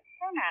dahlia?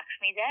 Don't ask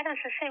me that. As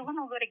I say, when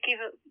I've got to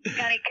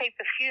only keep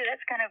a few,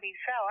 that's going to be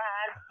so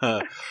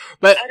hard.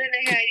 But I don't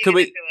know how you're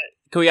going to do it.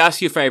 Can we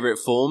ask your favourite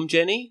form,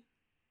 Jenny?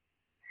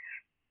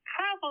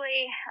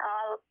 Probably,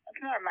 it's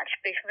not much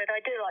special, but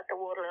I do like the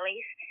water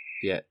lilies.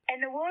 Yeah.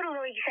 And the water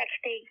lilies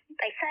actually,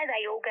 they say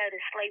they all go to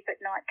sleep at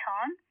night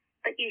time,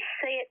 but you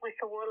see it with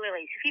the water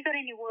lilies. Have you got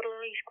any water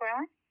lilies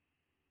growing?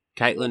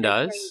 Caitlin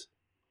does.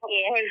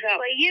 Yeah.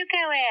 Well, you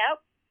go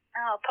out,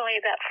 probably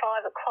about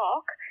 5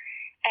 o'clock,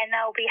 and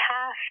they'll be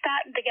half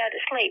starting to go to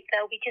sleep.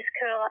 They'll be just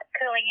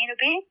curling in a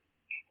bit.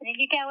 And then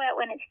you go out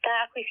when it's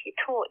dark with your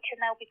torch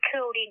and they'll be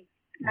curled in.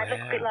 And they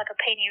look a bit like a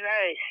penny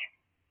rose.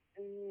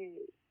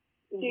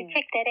 Yeah,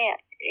 check that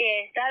out.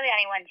 Yeah, they're the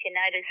only ones you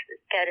notice that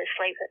go to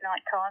sleep at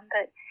night time.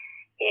 But,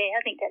 yeah,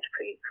 I think that's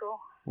pretty cool.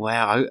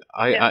 Wow,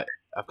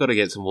 I've got to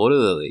get some water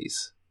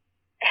lilies.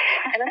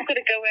 And I've got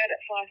to go out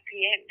at 5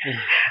 p.m.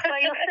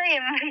 Well, you'll see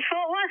them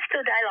before. Well, it's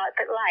still daylight,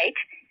 but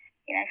late.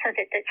 You know, so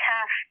that it's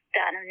half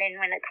done, and then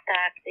when it's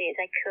dark there,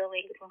 they curl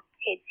their little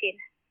heads in.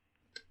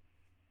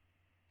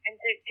 And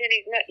so,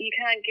 Jenny, no, you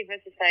can't give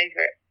us a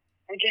favourite.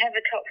 Would you have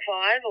a top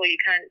 5, or you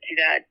can't do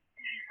that?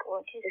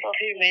 Gorgeous. There's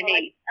too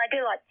many. I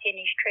do like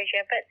Jenny's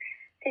Treasure, but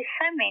there's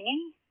so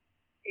many.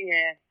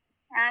 Yeah.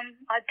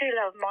 I do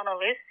love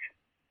monoliths.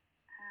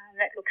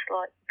 That looks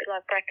like a bit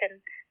like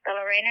bracken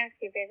ballerina, if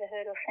you've ever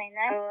heard or seen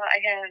that. Oh, I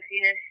have,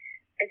 yes.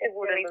 It's a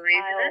water lily,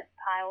 isn't it?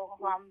 Pale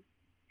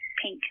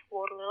pink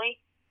water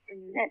lily.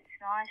 That's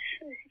nice.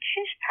 It's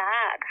just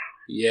hard.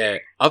 Yeah.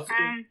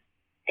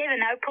 Devon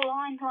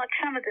opaline, like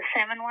some of the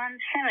salmon ones.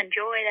 Salmon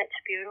Joy, that's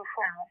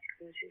beautiful. Oh,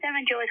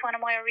 Salmon Joy is one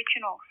of my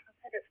originals.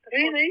 I've had it for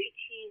 46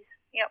 years.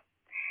 Yep.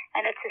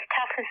 And it's as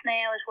tough as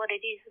now as what it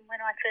is and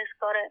when I first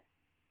got it.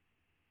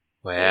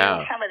 Wow.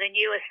 Yeah, some of the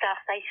newer stuff,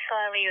 they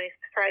slowly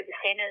throw the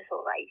centres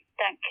or they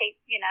don't keep,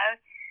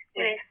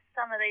 whereas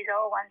some of these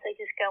old ones, they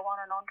just go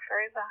on and on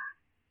forever.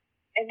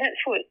 And that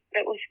was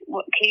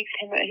what Keith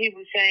he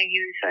was saying.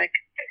 He was like,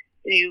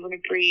 you want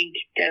to breed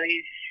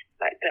dahlias,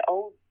 like the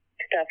old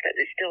stuff that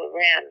is still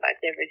around,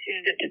 like they're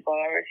resistant to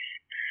virus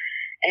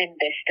and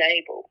they're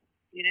stable.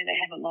 They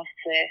haven't lost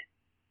their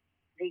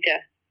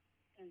vigour.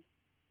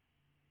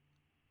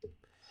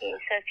 Yeah,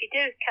 so if you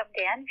do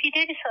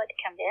decide to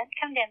come down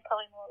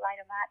probably more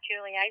later March,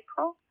 early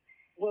April.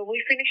 Well, we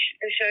finish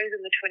the shows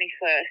on the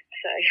 21st,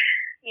 so...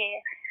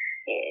 Yeah,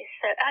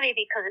 so only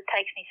because it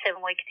takes me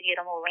 7 weeks to get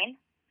them all in.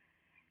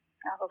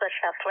 I've got to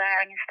start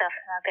flowering and stuff,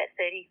 and about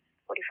 30,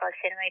 45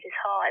 centimetres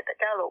high,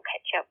 but they'll all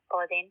catch up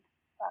by then.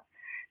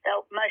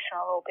 Most of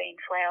them will all be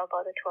in flower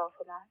by the 12th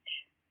of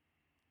March.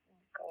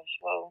 Oh, gosh,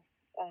 well,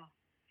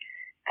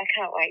 I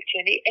can't wait,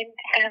 Jenny.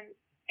 And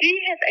do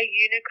you have a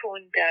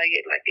unicorn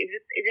dahlia? Like, is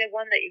there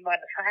one that you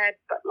might have had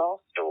but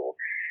lost, or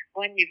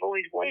one you've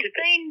always wanted? There's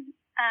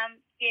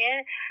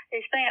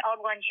been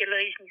odd ones you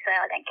lose and you say,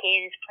 I don't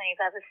care, there's plenty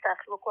of other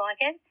stuff look like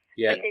it.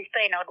 Yeah. But there's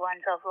been odd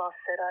ones I've lost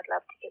that I'd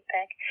love to get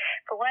back.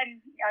 For one,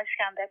 I was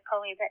going back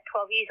probably about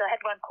 12 years, I had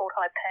one called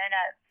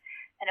Hyperno,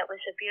 and it was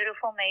a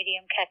beautiful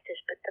medium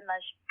cactus, but the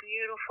most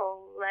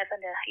beautiful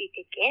lavender you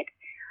could get.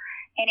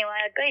 Anyway,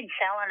 I'd been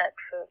selling it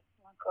for,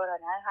 I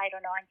don't know, 8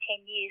 or 9,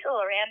 10 years all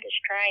around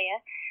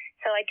Australia.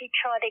 So I did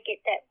try to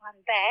get that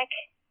one back,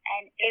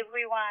 and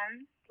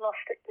everyone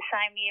lost it the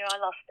same year I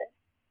lost it.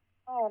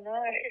 Oh, no.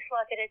 It's just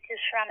like it had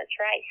just run its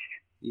race.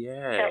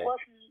 Yeah. So it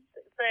wasn't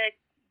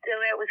the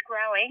way it was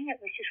growing,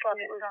 it was just like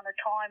it was on a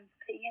time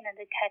thing, and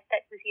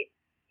that was it.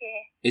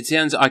 Yeah. It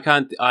sounds,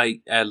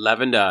 a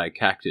lavender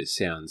cactus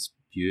sounds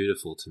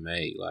beautiful to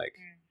me, like.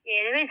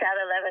 Yeah, there is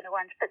other lavender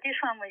ones, but this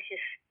one was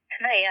just,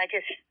 to me,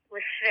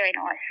 was very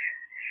nice.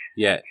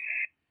 Yeah.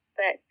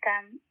 But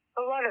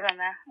a lot of them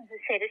are, as I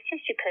said, it's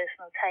just your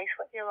personal taste,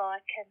 what you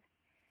like, and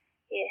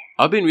yeah.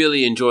 I've been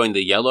really enjoying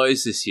the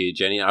yellows this year,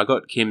 Jenny. I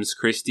got Kim's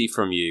Christie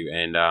from you,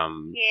 and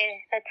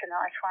yeah, that's a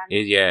nice one.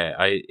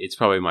 It's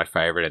probably my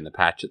favourite in the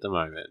patch at the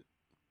moment.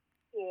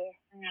 Yeah,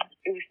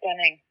 it was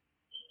stunning.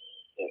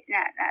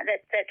 Yeah,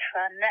 that's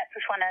fun. That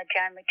was one of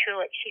Joan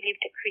Matulik. She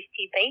lived at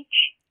Christie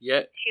Beach.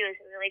 Yeah. She was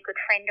a really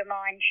good friend of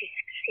mine. She's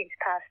since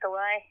passed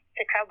away.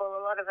 The trouble,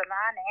 a lot of them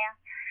are now.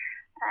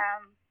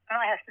 And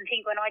I often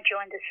think when I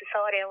joined the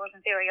society, I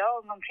wasn't very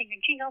old, and I'm thinking,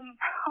 gee, I'm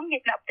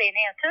getting up there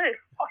now too.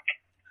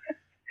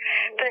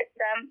 But,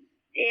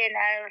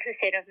 as I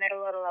said, I've met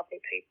a lot of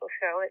lovely people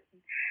through it. And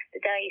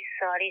the Dahlia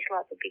Society is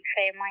like a big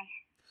family.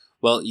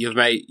 Well, you've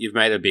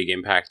made a big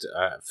impact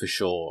for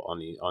sure on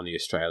the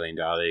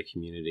Australian Dahlia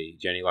community,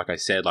 Jenny. Like I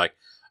said, I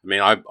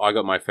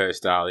got my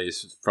first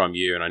dahlias from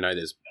you, and I know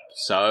there's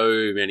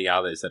so many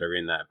others that are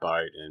in that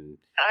boat.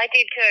 And I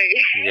did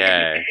too.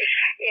 Yeah.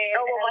 Yeah,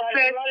 a lot of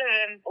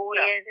them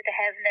that are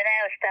having it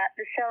now are starting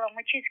to sell them,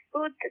 which is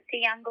good that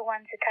the younger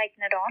ones are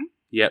taking it on.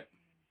 Yep.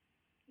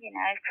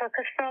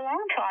 Because for a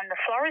long time the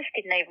florists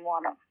didn't even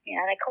want them.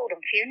 They called them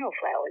funeral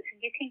flowers,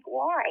 and you think,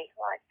 why?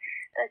 Like,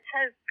 they're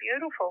so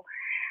beautiful.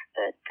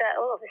 But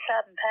all of a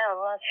sudden, the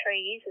last 3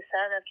 years or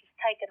so, they've just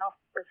taken off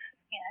with,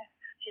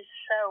 just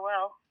so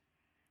well.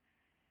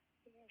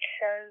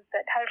 So,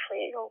 but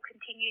hopefully it all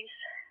continues.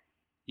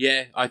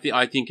 Yeah, I think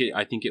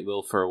it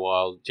will for a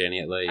while,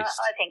 Jenny, at least.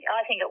 I think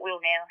it will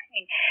now,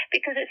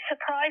 because it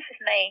surprises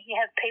me. You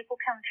have people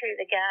come through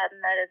the garden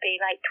that'll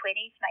be late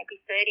 20s, maybe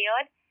 30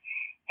 odd,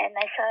 and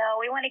they say, "Oh,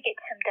 we want to get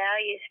some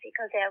dahlias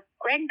because our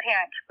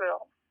grandparents grew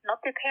them,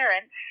 not their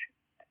parents,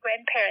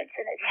 grandparents,"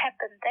 and it's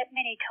happened that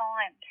many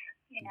times,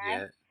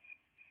 Yeah.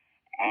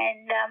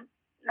 And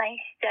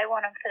they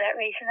want them for that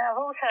reason. I've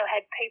also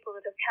had people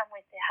that have come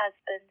with their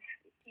husbands,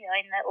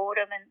 in the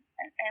autumn, and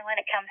when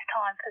it comes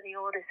time for the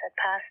orders, they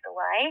passed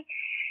away.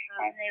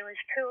 And there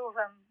was 2 of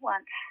them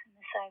once in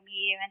the same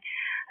year, and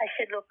I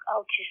said, "Look,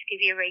 I'll just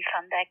give you a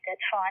refund back,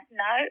 that's fine."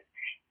 "No,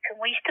 can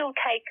we still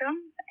take them,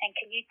 and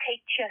can you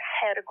teach us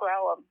how to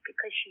grow them?"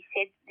 Because she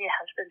said their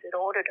husbands had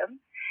ordered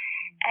them.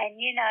 And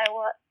you know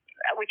what,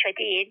 which I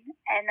did,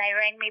 and they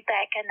rang me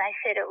back and they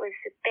said it was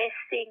the best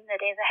thing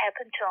that ever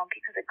happened to them,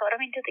 because it got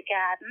them into the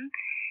garden.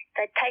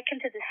 They'd take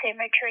them to the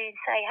cemetery and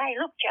say, "Hey,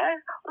 look,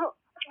 Joe, look,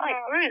 I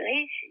grew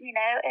these,"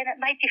 and it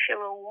made you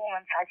feel all warm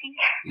and fuzzy.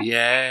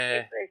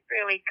 Yeah. It was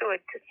really good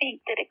to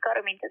think that it got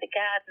them into the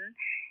garden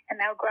and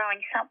they were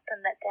growing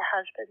something that their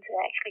husbands had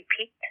actually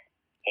picked.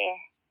 Yeah.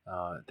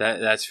 Oh,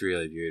 that's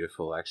really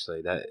beautiful,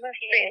 actually. That.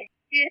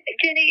 Yeah.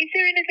 Jenny, is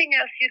there anything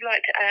else you'd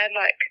like to add,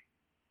 like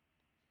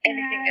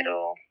anything at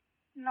all?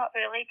 not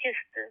really. Just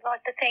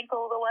like to thank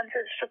all the ones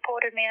that have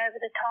supported me over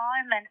the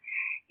time, and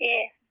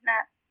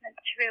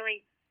it's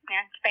really,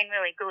 it's been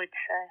really good.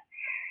 So,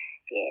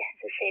 as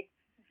I said,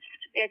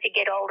 as you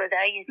get older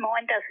though, your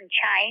mind doesn't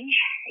change,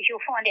 as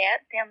you'll find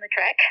out down the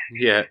track.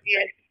 Yeah.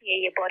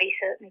 Your body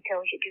certainly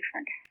tells you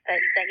different. But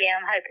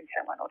I'm hoping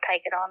someone will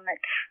take it on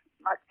that's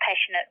like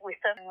passionate with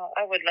them. Oh,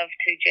 I would love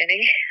to,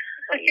 Jenny.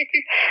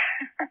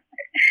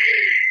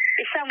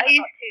 If someone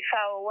not too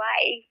far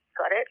away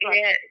got it,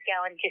 go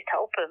and just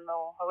help them,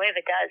 or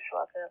whoever does,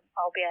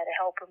 I'll be able to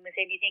help them with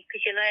anything,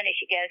 because you learn as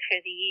you go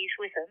through the years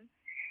with them.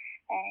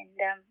 And,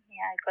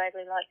 I'd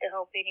gladly like to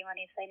help anyone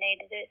if they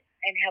needed it.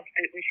 And help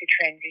with the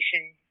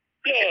transition.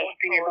 Yeah, or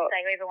if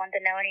they ever want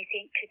to know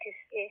anything, to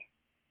just,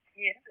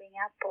 ring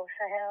up or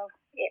say hello.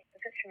 Yeah.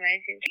 That's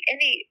amazing.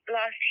 Any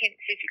last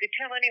hints, if you could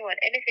tell anyone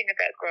anything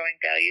about growing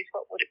dahlias,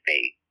 what would it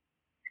be?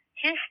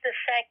 Just the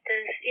fact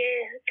is,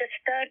 just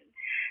don't.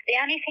 The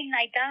only thing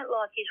they don't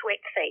like is wet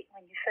feet.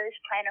 When you first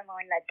plant them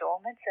when they're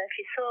dormant, so if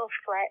your soil's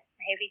flat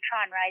and heavy,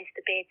 try and raise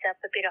the beds up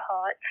a bit of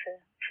height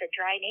for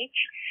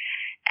drainage.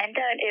 And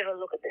don't ever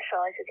look at the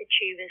size of the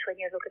tubers when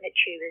you're looking at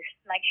tubers.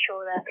 Make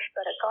sure that they've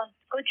got a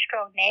good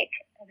strong neck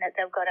and that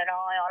they've got an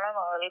eye on them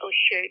or a little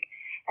shoot,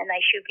 and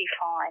they should be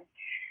fine.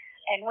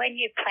 And when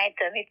you plant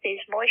them, if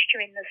there's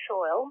moisture in the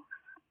soil,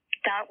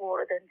 don't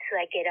water them till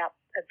they get up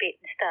a bit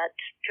and start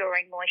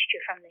drawing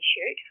moisture from the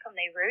shoot, from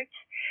their roots.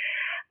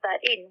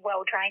 But in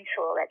well-drained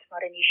soil, that's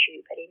not an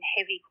issue. But in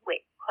heavy,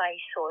 wet clay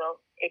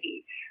soil, it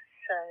is.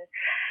 So,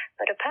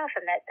 but apart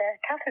from that,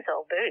 they're tough as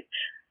old boots.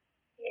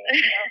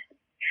 Yeah.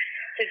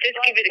 So just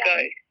give it a go.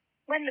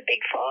 When the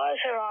big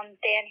fires are on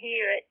down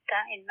here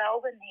in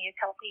Melbourne here a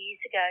couple of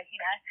years ago,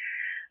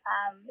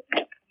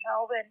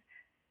 Melbourne,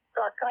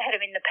 like I had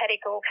them in the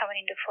paddock all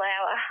coming into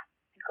flower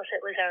because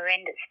it was a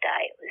horrendous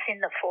day. It was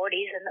in the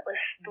 40s and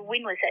the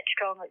wind was that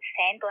strong it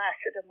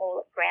sandblasted them all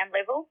at ground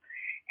level.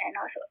 And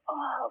I thought,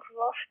 I've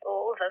lost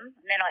all of them.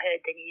 And then I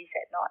heard the news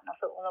that night and I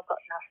thought, well, I've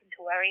got nothing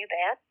to worry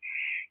about.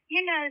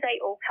 They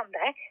all come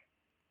back.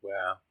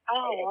 Wow.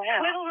 Oh, wow.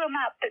 Swivel them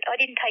up, but I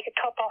didn't take a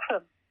top off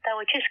them. They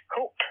were just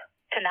cooked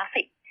to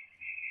nothing.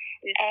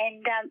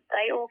 And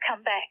they all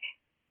come back.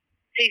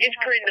 So you just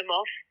prune them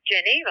off,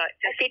 Jenny? I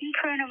didn't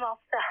prune them off.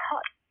 The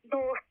hot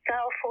north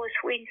gale force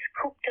winds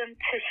cooked them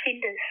to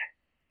cinders.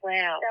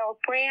 Wow. They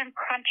were brown,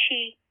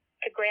 crunchy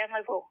to ground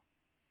level.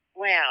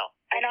 Wow.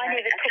 And I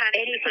never took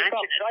anything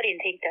off, but I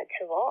didn't think they'd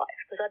survive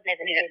because I'd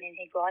never seen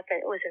anything like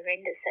that. It was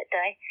horrendous that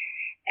day.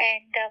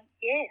 And,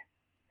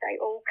 they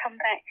all come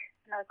back,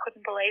 and I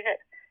couldn't believe it.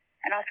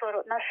 And I thought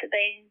it must have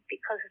been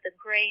because of the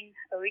green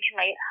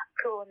originally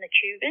cooling the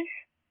tubers,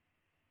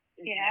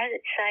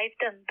 that saved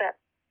them. But,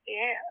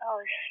 I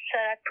was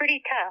pretty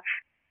tough.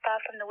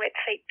 Apart from the wet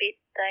feet bit,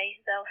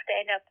 they'll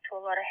stand up to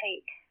a lot of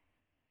heat.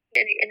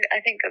 And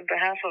I think on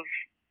behalf of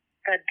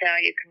the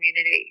Dahlia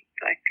community,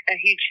 a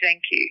huge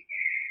thank you.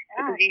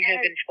 Because you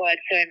have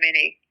inspired so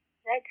many.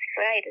 That's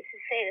great. As I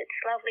said,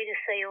 it's lovely to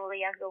see all the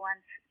younger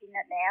ones in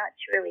it now.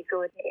 It's really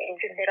good. As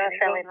I said, I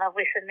fell in love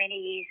with them many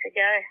years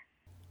ago.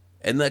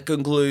 And that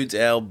concludes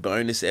our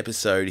bonus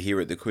episode here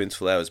at the Quince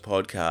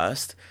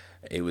podcast.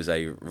 It was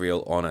a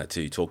real honour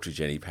to talk to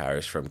Jenny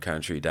Parish from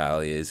Country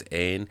Dahlias,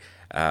 and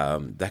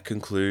that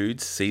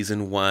concludes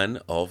Season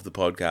 1 of the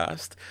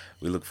podcast.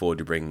 We look forward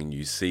to bringing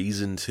you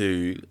Season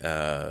 2,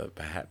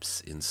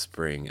 perhaps in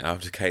spring,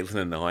 after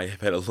Caitlin and I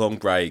have had a long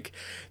break.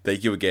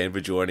 Thank you again for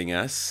joining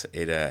us.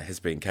 It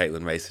has been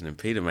Caitlin Mason and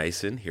Peter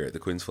Mason here at the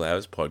Quince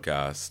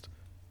podcast.